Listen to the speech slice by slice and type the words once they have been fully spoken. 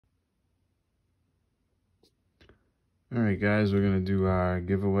All right, guys, we're going to do our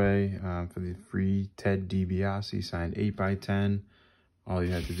giveaway for the free Ted DiBiase signed 8x10. All you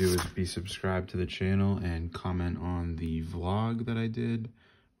have to do is be subscribed to the channel and comment on the vlog that I did.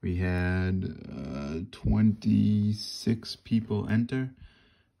 We had 26 people enter.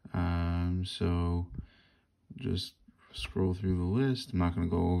 So just scroll through the list. I'm not going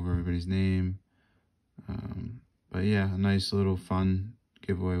to go over everybody's name. But yeah, a nice little fun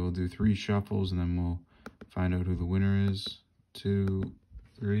giveaway. We'll do 3 shuffles and then we'll find out who the winner is. 2,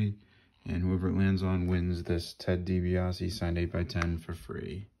 3, and whoever it lands on wins this Ted DiBiase signed 8x10 for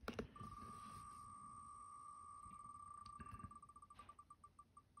free.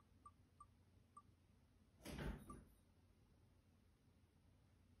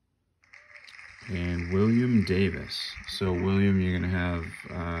 And William Davis. So William, you're gonna have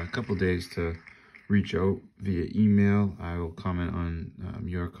a couple days to reach out via email. I will comment on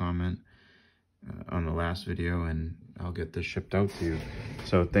your comment on the last video, and I'll get this shipped out to you.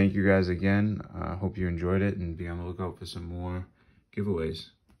 So thank you guys again. Hope you enjoyed it, and be on the lookout for some more giveaways.